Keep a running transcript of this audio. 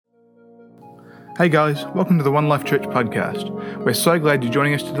Hey guys, welcome to the One Life Church podcast. We're so glad you're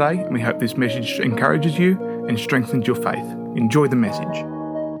joining us today, and we hope this message encourages you and strengthens your faith. Enjoy the message.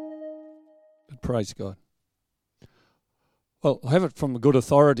 Praise God. Well, I have it from a good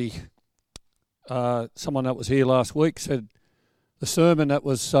authority. Someone that was here last week said the sermon that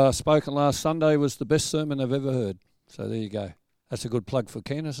was spoken last Sunday was the best sermon I've ever heard. So there you go. That's a good plug for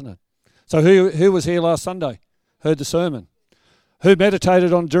Ken, isn't it? So who was here last Sunday? Heard the sermon? Who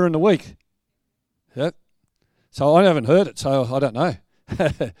meditated on during the week? Yep. So I haven't heard it, so I don't know.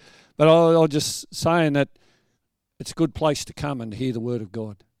 But I'm just saying that it's a good place to come and hear the word of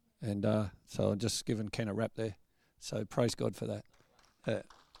God. And so I'm just giving Ken a rap there. So praise God for that.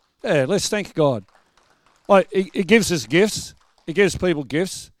 Yeah, let's thank God. He gives us gifts. He gives people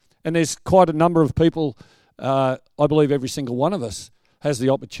gifts. And there's quite a number of people, I believe every single one of us has the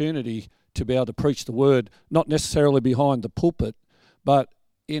opportunity to be able to preach the word, not necessarily behind the pulpit, but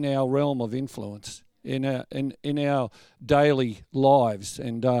in our realm of influence, in our daily lives.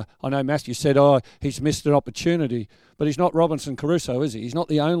 And I know Matthew said, he's missed an opportunity, but he's not Robinson Crusoe, is he? He's not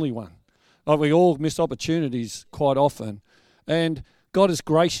the only one. We all miss opportunities quite often, and God is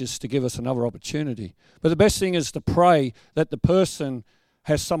gracious to give us another opportunity. But the best thing is to pray that the person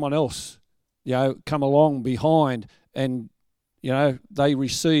has someone else, come along behind, and they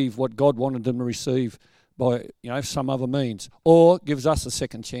receive what God wanted them to receive by some other means, or gives us a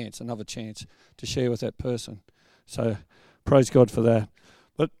second chance, another chance to share with that person. So praise God for that.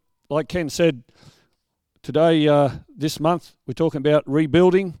 But like Ken said, today, this month, we're talking about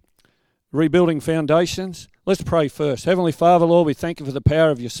rebuilding foundations. Let's pray first. Heavenly Father, Lord, we thank you for the power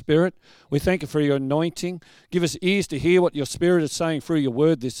of your Spirit. We thank you for your anointing. Give us ears to hear what your Spirit is saying through your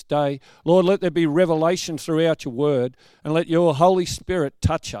word this day. Lord, let there be revelation throughout your word, and let your Holy Spirit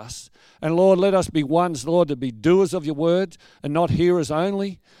touch us. And Lord, let us be ones, Lord, to be doers of your word and not hearers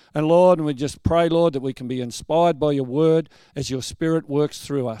only. And Lord, we just pray, Lord, that we can be inspired by your word as your Spirit works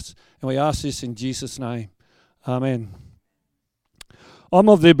through us. And we ask this in Jesus' name. Amen. I'm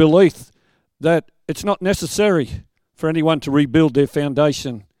of the belief that it's not necessary for anyone to rebuild their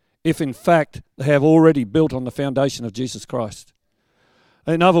foundation if in fact they have already built on the foundation of Jesus Christ.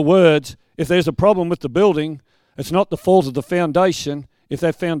 In other words, if there's a problem with the building, it's not the fault of the foundation if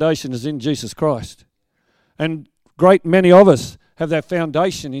that foundation is in Jesus Christ. And great many of us have that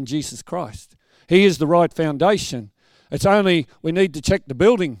foundation in Jesus Christ. He is the right foundation. It's only we need to check the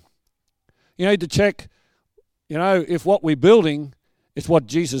building. You need to check, if what we're building is what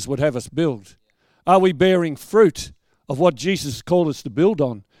Jesus would have us build. Are we bearing fruit of what Jesus called us to build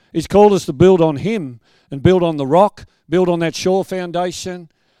on? He's called us to build on him and build on the rock, build on that sure foundation.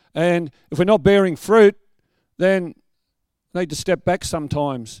 And if we're not bearing fruit, then we need to step back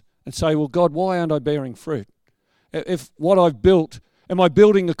sometimes and say, well, God, why aren't I bearing fruit? If what I've built, am I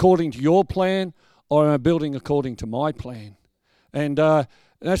building according to your plan, or am I building according to my plan? And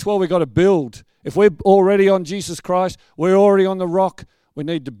that's why we've got to build. If we're already on Jesus Christ, we're already on the rock, we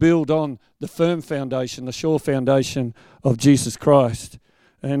need to build on the firm foundation, the sure foundation of Jesus Christ.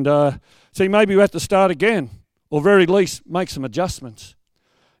 And see, maybe we have to start again, or very least make some adjustments.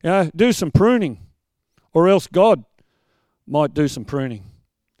 Do some pruning, or else God might do some pruning.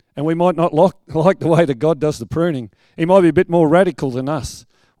 And we might not like the way that God does the pruning. He might be a bit more radical than us.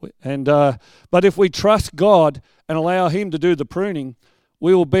 And but if we trust God and allow him to do the pruning,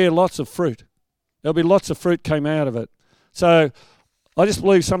 we will bear lots of fruit. There'll be lots of fruit came out of it. So I just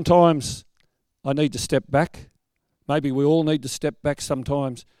believe sometimes I need to step back. Maybe we all need to step back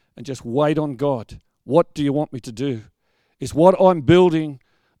sometimes and just wait on God. What do you want me to do? Is what I'm building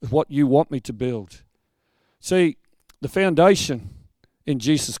what you want me to build? See, the foundation in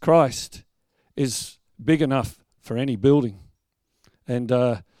Jesus Christ is big enough for any building. And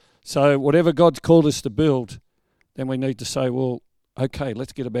so whatever God's called us to build, then we need to say, well, okay,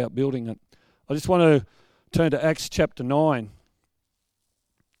 let's get about building it. I just want to turn to Acts chapter 9.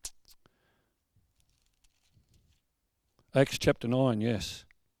 Acts chapter 9, yes.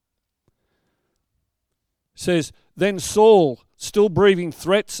 It says, then Saul, still breathing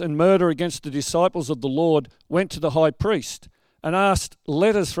threats and murder against the disciples of the Lord, went to the high priest and asked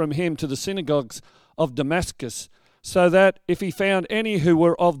letters from him to the synagogues of Damascus, so that if he found any who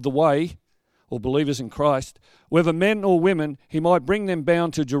were of the way, or believers in Christ, whether men or women, he might bring them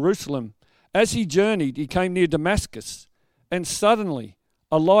bound to Jerusalem. As he journeyed, he came near Damascus, and suddenly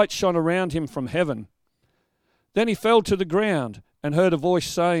a light shone around him from heaven. Then he fell to the ground and heard a voice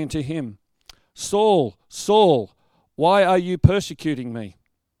saying to him, Saul, Saul, why are you persecuting me?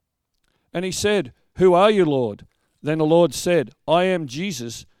 And he said, Who are you, Lord? Then the Lord said, I am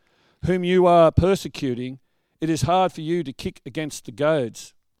Jesus, whom you are persecuting. It is hard for you to kick against the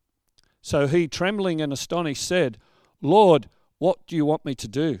goads. So he, trembling and astonished, said, Lord, what do you want me to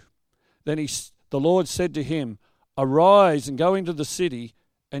do? Then the Lord said to him, Arise and go into the city,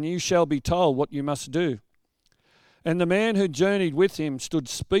 and you shall be told what you must do. And the man who journeyed with him stood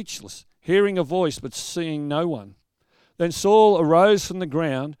speechless, hearing a voice but seeing no one. Then Saul arose from the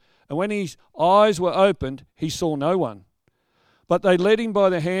ground, and when his eyes were opened, he saw no one. But they led him by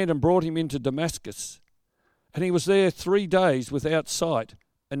the hand and brought him into Damascus. And he was there 3 days without sight,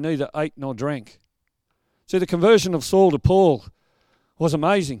 and neither ate nor drank. See, the conversion of Saul to Paul was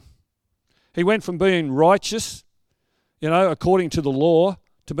amazing. He went from being righteous, according to the law,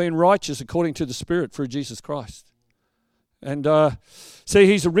 to being righteous according to the Spirit through Jesus Christ. And see,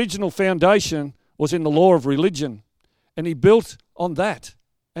 his original foundation was in the law of religion, and he built on that,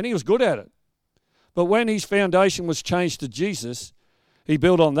 and he was good at it. But when his foundation was changed to Jesus, he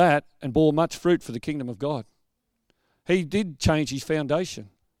built on that and bore much fruit for the kingdom of God. He did change his foundation.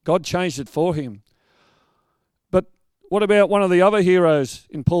 God changed it for him. But what about one of the other heroes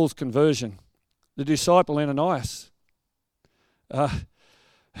in Paul's conversion, the disciple Ananias?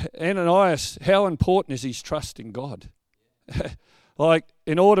 Ananias, how important is his trust in God? Like,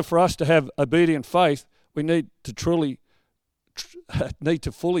 in order for us to have obedient faith, we need to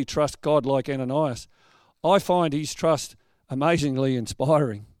fully trust God like Ananias. I find his trust amazingly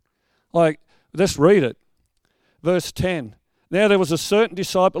inspiring. Like, let's read it. Verse 10. Now there was a certain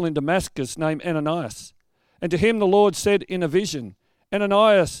disciple in Damascus named Ananias, and to him the Lord said in a vision,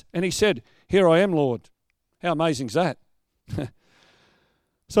 Ananias, and he said, Here I am, Lord. How amazing is that?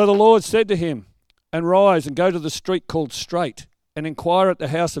 So the Lord said to him, And rise and go to the street called Straight, and inquire at the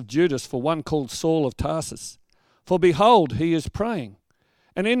house of Judas for one called Saul of Tarsus. For behold, he is praying.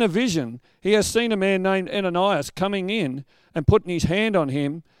 And in a vision he has seen a man named Ananias coming in and putting his hand on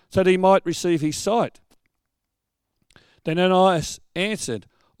him so that he might receive his sight. Then Ananias answered,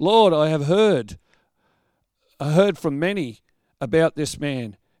 Lord, I heard from many about this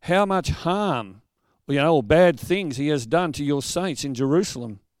man, how much harm, or bad things he has done to your saints in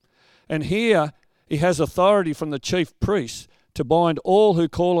Jerusalem. And here he has authority from the chief priests to bind all who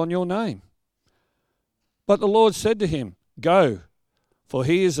call on your name. But the Lord said to him, Go, for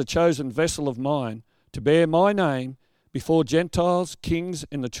he is a chosen vessel of mine to bear my name before Gentiles, kings,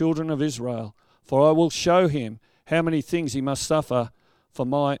 and the children of Israel. For I will show him how many things he must suffer for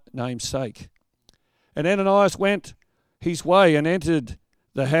my name's sake. And Ananias went his way and entered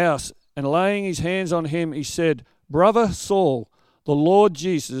the house, and laying his hands on him, he said, Brother Saul, the Lord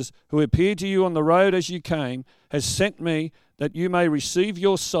Jesus, who appeared to you on the road as you came, has sent me that you may receive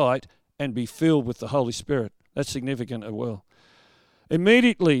your sight and be filled with the Holy Spirit. That's significant as well.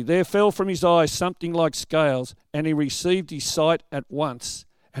 Immediately there fell from his eyes something like scales, and he received his sight at once,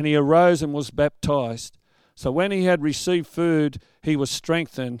 and he arose and was baptized. So when he had received food, he was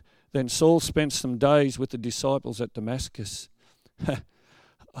strengthened. Then Saul spent some days with the disciples at Damascus.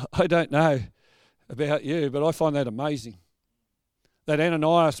 I don't know about you, but I find that amazing, that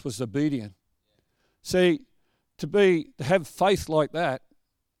Ananias was obedient. See, to have faith like that,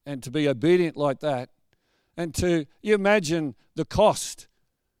 and to be obedient like that, and you imagine the cost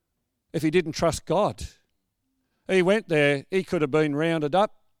if he didn't trust God. He went there, he could have been rounded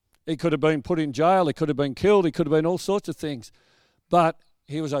up, he could have been put in jail, he could have been killed, he could have been all sorts of things. But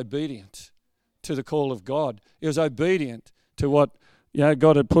he was obedient to the call of God. He was obedient to what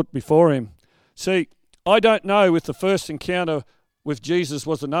God had put before him. See, I don't know if the first encounter with Jesus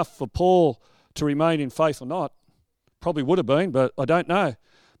was enough for Paul to remain in faith or not. Probably would have been, but I don't know.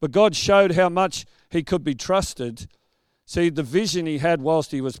 But God showed how much he could be trusted. See, the vision he had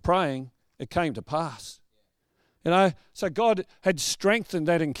whilst he was praying, it came to pass. So God had strengthened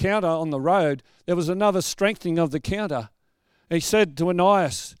that encounter on the road. There was another strengthening of the encounter. He said to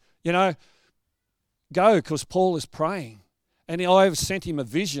Ananias, go, because Paul is praying. And I have sent him a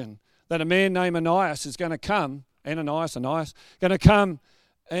vision that a man named Ananias is going to come, going to come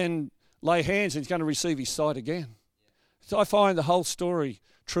and lay hands, and he's going to receive his sight again. So I find the whole story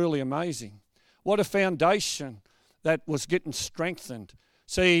truly amazing. What a foundation that was getting strengthened.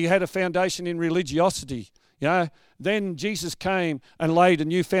 See, he had a foundation in religiosity. Then Jesus came and laid a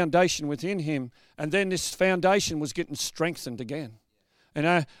new foundation within him, and then this foundation was getting strengthened again. And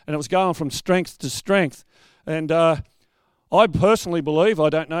it was going from strength to strength. And I personally believe, I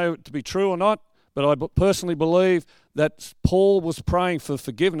don't know it to be true or not, but I personally believe that Paul was praying for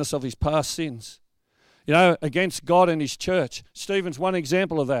forgiveness of his past sins, against God and his church. Stephen's one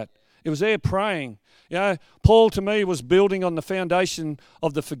example of that. He was there praying. Paul, to me, was building on the foundation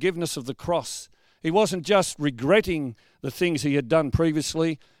of the forgiveness of the cross. He wasn't just regretting the things he had done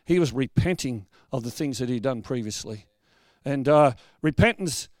previously. He was repenting of the things that he'd done previously. And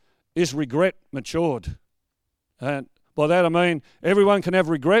repentance is regret matured. And by that I mean everyone can have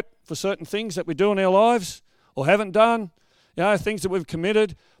regret for certain things that we do in our lives or haven't done, things that we've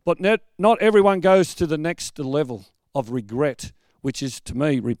committed, but not everyone goes to the next level of regret, which is, to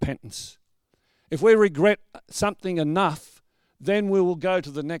me, repentance. If we regret something enough, then we will go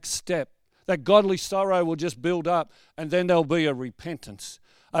to the next step. That godly sorrow will just build up, and then there'll be a repentance,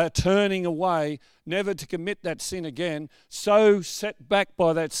 a turning away, never to commit that sin again, so set back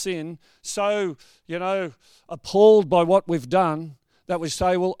by that sin, so, appalled by what we've done, that we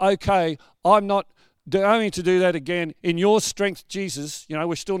say, well, okay, I'm not going to do that again. In your strength, Jesus,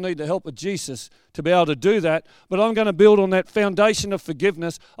 we still need the help of Jesus to be able to do that, but I'm going to build on that foundation of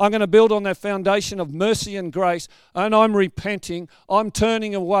forgiveness. I'm going to build on that foundation of mercy and grace, and I'm repenting, I'm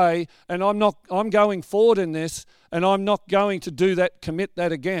turning away, and I'm going forward in this, and I'm not going to do that, commit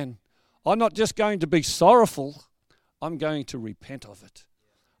that again. I'm not just going to be sorrowful, I'm going to repent of it.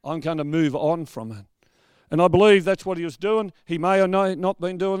 I'm going to move on from it. And I believe that's what he was doing. He may or may not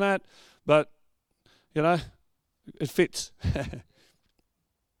been doing that, but it fits.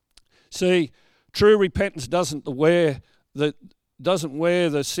 See, true repentance doesn't wear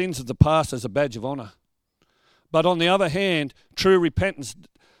the sins of the past as a badge of honor. But on the other hand, true repentance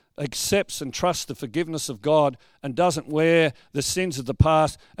accepts and trusts the forgiveness of God and doesn't wear the sins of the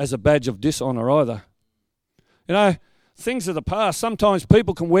past as a badge of dishonor either. Things of the past, sometimes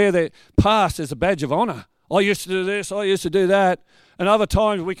people can wear their past as a badge of honor. I used to do this, I used to do that. And other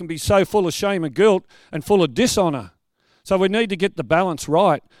times we can be so full of shame and guilt and full of dishonor. So we need to get the balance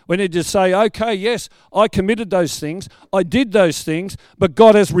right. We need to say, okay, yes, I committed those things, I did those things, but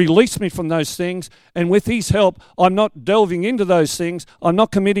God has released me from those things, and with his help, I'm not delving into those things, I'm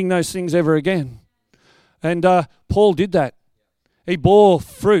not committing those things ever again. And Paul did that. He bore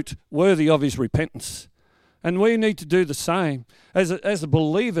fruit worthy of his repentance. And we need to do the same as the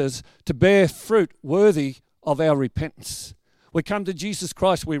believers, to bear fruit worthy of our repentance. We come to Jesus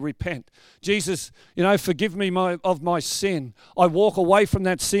Christ, we repent. Jesus, forgive me of my sin. I walk away from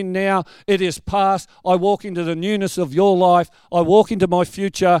that sin now. It is past. I walk into the newness of your life. I walk into my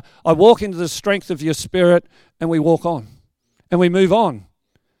future. I walk into the strength of your Spirit, and we walk on. And we move on.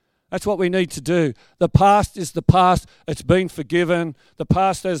 That's what we need to do. The past is the past. It's been forgiven. The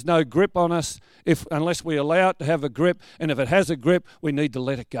past has no grip on us unless we allow it to have a grip. And if it has a grip, we need to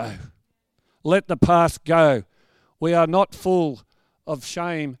let it go. Let the past go. We are not full of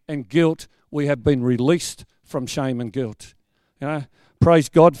shame and guilt. We have been released from shame and guilt. Praise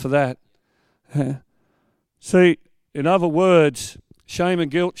God for that. See, in other words, shame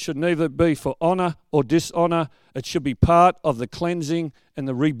and guilt should neither be for honor or dishonor. It should be part of the cleansing and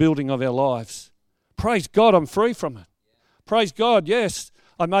the rebuilding of our lives. Praise God, I'm free from it. Praise God, yes,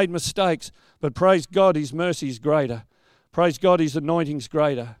 I made mistakes, but praise God, his mercy is greater. Praise God, his anointing is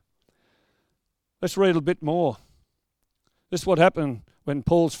greater. Let's read a bit more. This is what happened when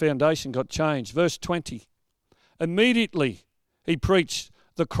Paul's foundation got changed. Verse 20. Immediately he preached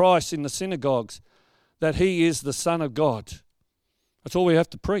the Christ in the synagogues, that he is the Son of God. That's all we have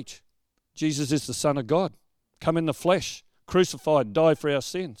to preach. Jesus is the Son of God, come in the flesh, crucified, died for our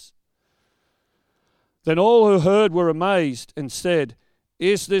sins. Then all who heard were amazed and said,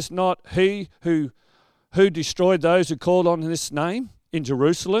 is this not he who destroyed those who called on this name in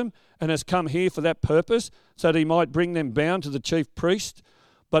Jerusalem and has come here for that purpose, so that he might bring them bound to the chief priest?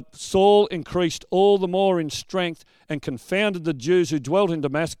 But Saul increased all the more in strength and confounded the Jews who dwelt in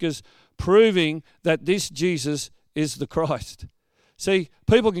Damascus, proving that this Jesus is the Christ. See,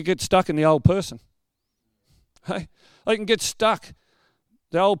 people can get stuck in the old person. Hey, they can get stuck,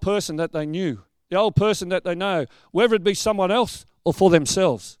 the old person that they knew, the old person that they know, whether it be someone else or for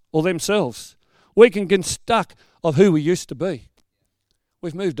themselves or themselves. We can get stuck of who we used to be.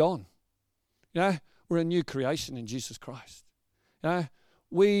 We've moved on. We're a new creation in Jesus Christ.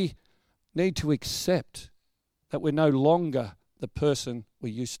 We need to accept that we're no longer the person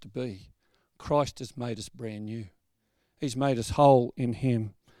we used to be. Christ has made us brand new. He's made us whole in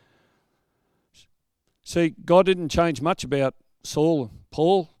him. See, God didn't change much about Saul and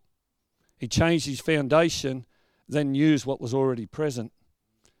Paul. He changed his foundation, then used what was already present.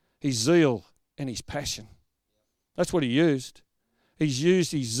 His zeal and his passion. That's what he used. He's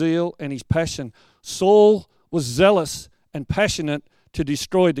used his zeal and his passion. Saul was zealous and passionate to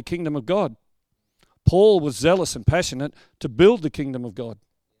destroy the kingdom of God. Paul was zealous and passionate to build the kingdom of God.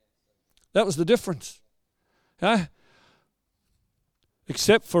 That was the difference.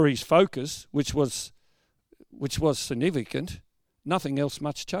 Except for his focus, which was significant, nothing else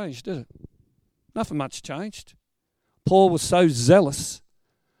much changed, did it? Nothing much changed. Paul was so zealous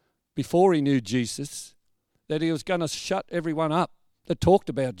before he knew Jesus that he was going to shut everyone up that talked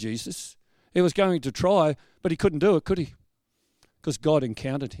about Jesus. He was going to try, but he couldn't do it, could he? Because God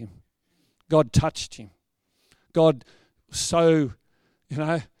encountered him. God touched him. God was so,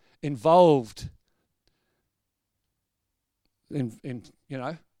 involved in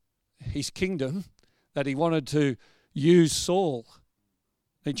his kingdom that he wanted to use Saul.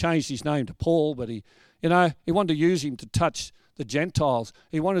 He changed his name to Paul, but he wanted to use him to touch the Gentiles.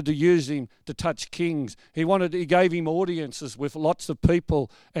 He wanted to use him to touch kings. He gave him audiences with lots of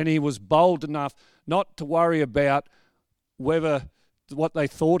people, and he was bold enough not to worry about what they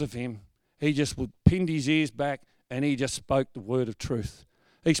thought of him. He just pinned his ears back, and he just spoke the word of truth.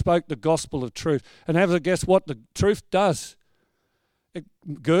 He spoke the gospel of truth. And have a guess what the truth does? It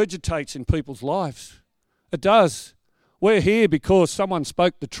gurgitates in people's lives. It does. We're here because someone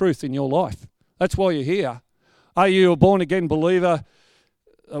spoke the truth in your life. That's why you're here. Are you a born-again believer?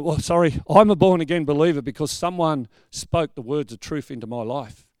 I'm a born-again believer because someone spoke the words of truth into my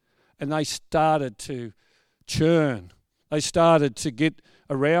life. And they started to churn. They started to get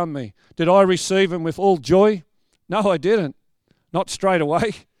around me. Did I receive them with all joy? No, I didn't. Not straight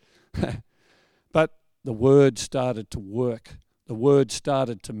away. But the word started to work. The word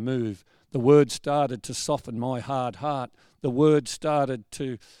started to move. The word started to soften my hard heart. The word started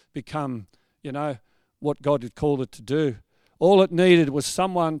to become, what God had called it to do. All it needed was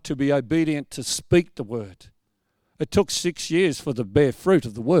someone to be obedient to speak the word. It took 6 years for the bear fruit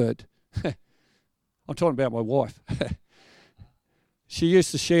of the word. I'm talking about my wife. She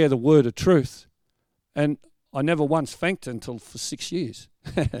used to share the word of truth, and I never once thanked her until for 6 years.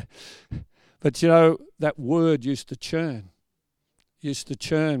 But that word used to churn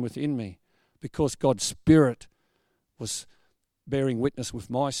within me because God's Spirit was bearing witness with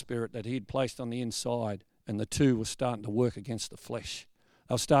my spirit that he had placed on the inside, and the two were starting to work against the flesh.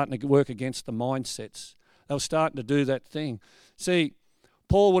 They were starting to work against the mindsets. They were starting to do that thing. See,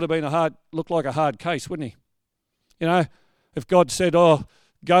 Paul would have been looked like a hard case, wouldn't he? If God said,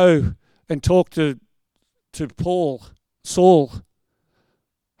 go and talk to Saul,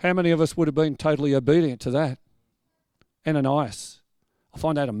 how many of us would have been totally obedient to that? Ananias. I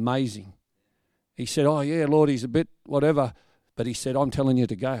find that amazing. He said, yeah, Lord, he's a bit whatever. But he said, I'm telling you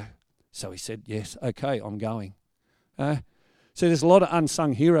to go. So he said, yes, okay, I'm going. See, there's a lot of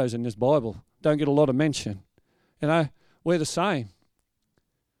unsung heroes in this Bible. Don't get a lot of mention. We're the same.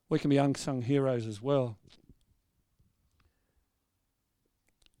 We can be unsung heroes as well.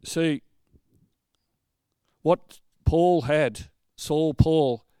 See, what Paul had,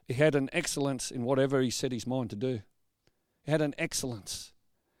 Paul, he had an excellence in whatever he set his mind to do. He had an excellence.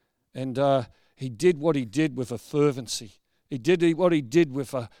 And he did what he did with a fervency. He did what he did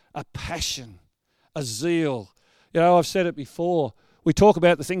with a passion, a zeal. I've said it before. We talk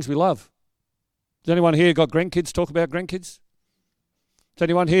about the things we love. Has anyone here got grandkids? Talk about grandkids? Has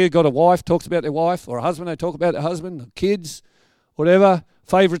anyone here got a wife? Talks about their wife? Or a husband? They talk about their husband, or kids, whatever.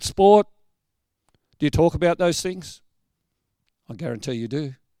 Favourite sport? Do you talk about those things? I guarantee you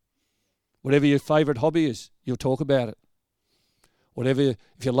do. Whatever your favourite hobby is, you'll talk about it.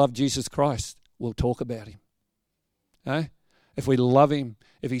 If you love Jesus Christ, we'll talk about him. If we love him,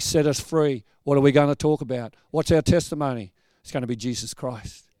 if he set us free, what are we going to talk about? What's our testimony? It's going to be Jesus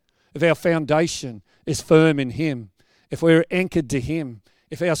Christ. If our foundation is firm in him, if we're anchored to him,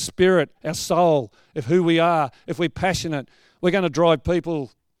 if our spirit, our soul, if who we are, if we're passionate, we're going to drive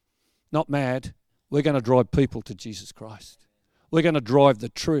people not mad. We're going to drive people to Jesus Christ. We're going to drive the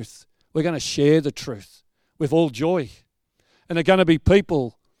truth. We're going to share the truth with all joy. And they're going to be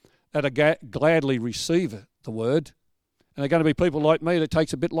people that are gladly receive it, the word. And they're going to be people like me that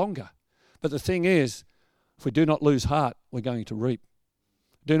takes a bit longer. But the thing is, if we do not lose heart, we're going to reap.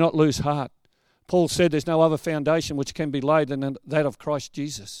 Do not lose heart. Paul said there's no other foundation which can be laid than that of Christ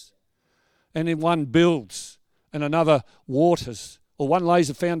Jesus. And then one builds and another waters. Or one lays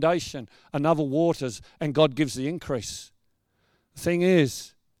a foundation, another waters, and God gives the increase. The thing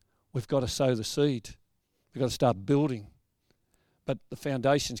is, we've got to sow the seed. We've got to start building. But the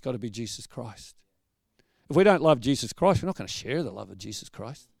foundation's got to be Jesus Christ. If we don't love Jesus Christ, we're not going to share the love of Jesus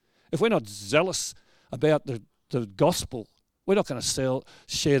Christ. If we're not zealous about the gospel, we're not going to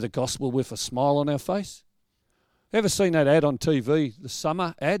share the gospel with a smile on our face. Ever seen that ad on TV, the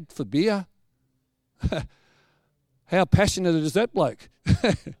summer ad for beer? How passionate is that bloke?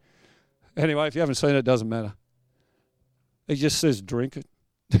 Anyway, if you haven't seen it, it doesn't matter. He just says, drink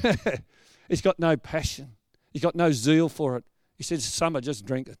it. He's got no passion. He's got no zeal for it. He says, summer, just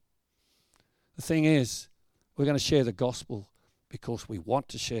drink it. The thing is, we're going to share the gospel because we want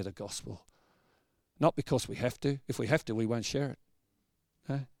to share the gospel, not because we have to. If we have to, we won't share it.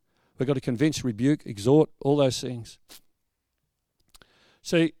 Okay? We've got to convince, rebuke, exhort, all those things.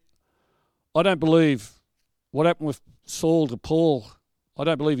 See, I don't believe what happened with Saul to Paul, I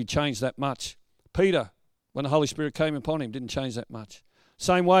don't believe he changed that much. Peter, when the Holy Spirit came upon him, didn't change that much.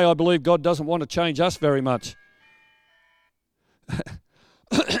 Same way, I believe God doesn't want to change us very much.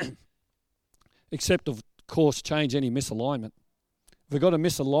 Except, of course, change any misalignment. If we've got a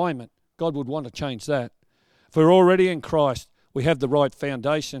misalignment, God would want to change that. If we're already in Christ, we have the right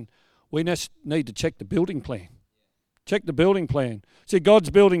foundation, we need to check the building plan. Check the building plan. See, God's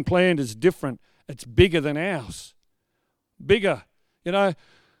building plan is different. It's bigger than ours. Bigger. You know,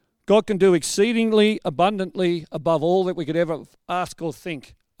 God can do exceedingly abundantly above all that we could ever ask or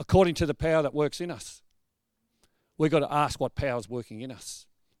think, according to the power that works in us. We've got to ask what power is working in us.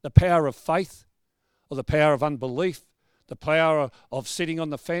 The power of faith or the power of unbelief, the power of sitting on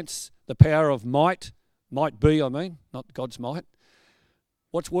the fence, the power of might be, not God's might.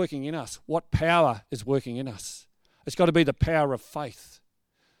 What's working in us? What power is working in us? It's got to be the power of faith.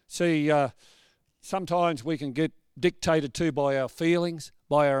 See, sometimes we can get dictated to by our feelings,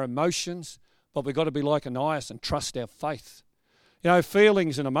 by our emotions, but we've got to be like Ananias and trust our faith. You know,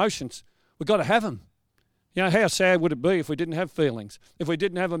 feelings and emotions, we've got to have them. You know, how sad would it be if we didn't have feelings, if we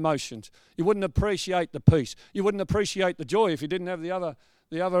didn't have emotions? You wouldn't appreciate the peace. You wouldn't appreciate the joy if you didn't have the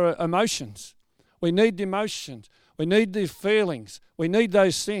other emotions. We need the emotions. We need the feelings. We need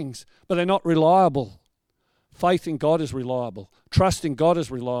those things, but they're not reliable. Faith in God is reliable. Trust in God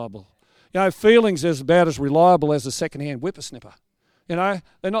is reliable. You know, feelings is about as reliable as a second-hand whippersnapper. You know,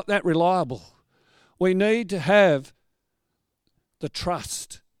 they're not that reliable. We need to have the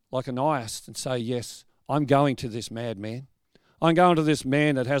trust, like Ananias, and say, yes, I'm going to this madman. I'm going to this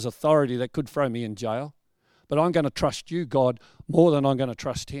man that has authority that could throw me in jail. But I'm going to trust you, God, more than I'm going to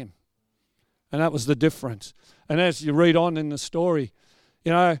trust him. And that was the difference. And as you read on in the story,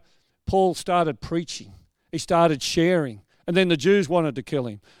 you know, Paul started preaching. He started sharing. And then the Jews wanted to kill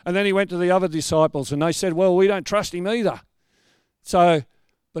him. And then he went to the other disciples and they said, well, we don't trust him either. So,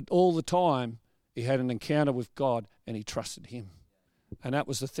 but all the time he had an encounter with God and he trusted him. And that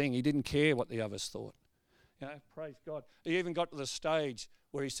was the thing. He didn't care what the others thought. You know, praise God. He even got to the stage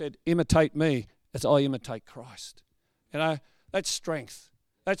where he said, imitate me as I imitate Christ. You know, that's strength.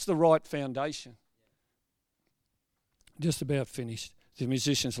 That's the right foundation. Just about finished. The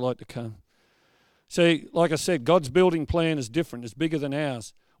musicians like to come. See, like I said, God's building plan is different. It's bigger than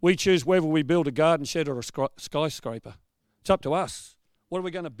ours. We choose whether we build a garden shed or a skyscraper. It's up to us. What are we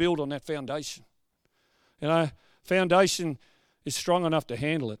going to build on that foundation? You know, foundation is strong enough to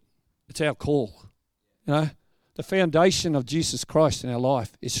handle it. It's our call. You know, the foundation of Jesus Christ in our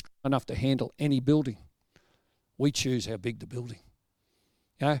life is strong enough to handle any building. We choose how big the building.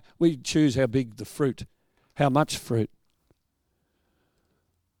 You know, we choose how big the fruit, how much fruit.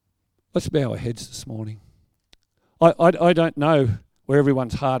 Let's bow our heads this morning. I don't know where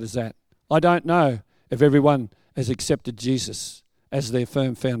everyone's heart is at. I don't know if everyone has accepted Jesus as their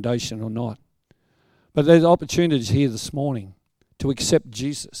firm foundation or not. But there's opportunities here this morning to accept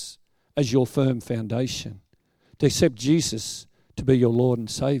Jesus as your firm foundation, to accept Jesus to be your Lord and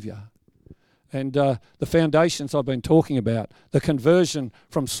Saviour. And the foundations I've been talking about, the conversion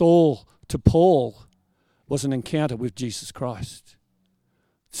from Saul to Paul was an encounter with Jesus Christ.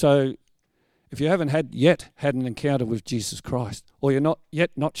 So if you haven't yet had an encounter with Jesus Christ, or you're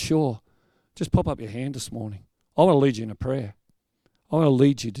not sure, just pop up your hand this morning. I want to lead you in a prayer. I want to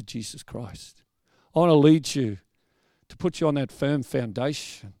lead you to Jesus Christ. I want to lead you to put you on that firm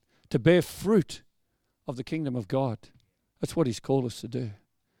foundation, to bear fruit of the kingdom of God. That's what he's called us to do,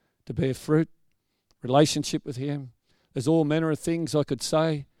 to bear fruit, relationship with him. There's all manner of things I could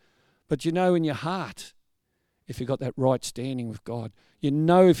say, but you know in your heart, if you've got that right standing with God, you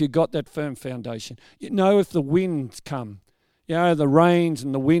know if you've got that firm foundation, you know if the winds come, you know, the rains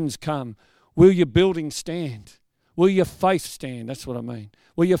and the winds come, will your building stand? Will your faith stand? That's what I mean.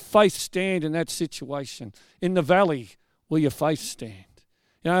 Will your faith stand in that situation? In the valley, will your faith stand?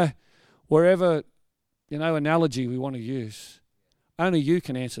 You know, wherever, you know, analogy we want to use, only you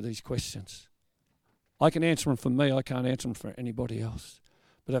can answer these questions. I can answer them for me. I can't answer them for anybody else.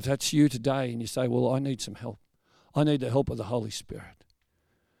 But if that's you today and you say, well, I need some help. I need the help of the Holy Spirit.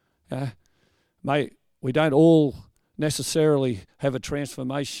 Mate, we don't all necessarily have a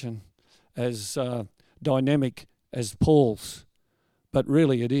transformation as dynamic as Paul's, but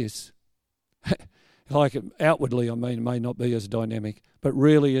really it is. Like outwardly, I mean, it may not be as dynamic, but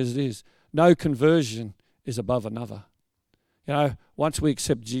really as it is. No conversion is above another. You know, once we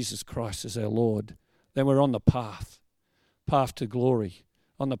accept Jesus Christ as our Lord, then we're on the path to glory,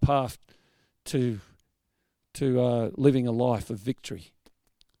 on the path to living a life of victory.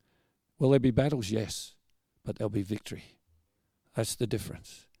 Will there be battles? Yes, but there'll be victory. That's the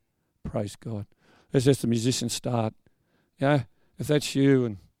difference. Praise God. Let's just the musicians start. Yeah, if that's you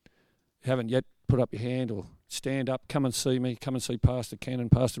and you haven't yet put up your hand or stand up, come and see me. Come and see Pastor Ken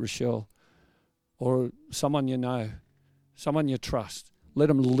and Pastor Rochelle, or someone you know, someone you trust. Let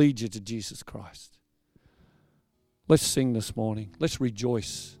them lead you to Jesus Christ. Let's sing this morning. Let's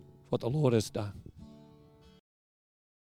rejoice what the Lord has done.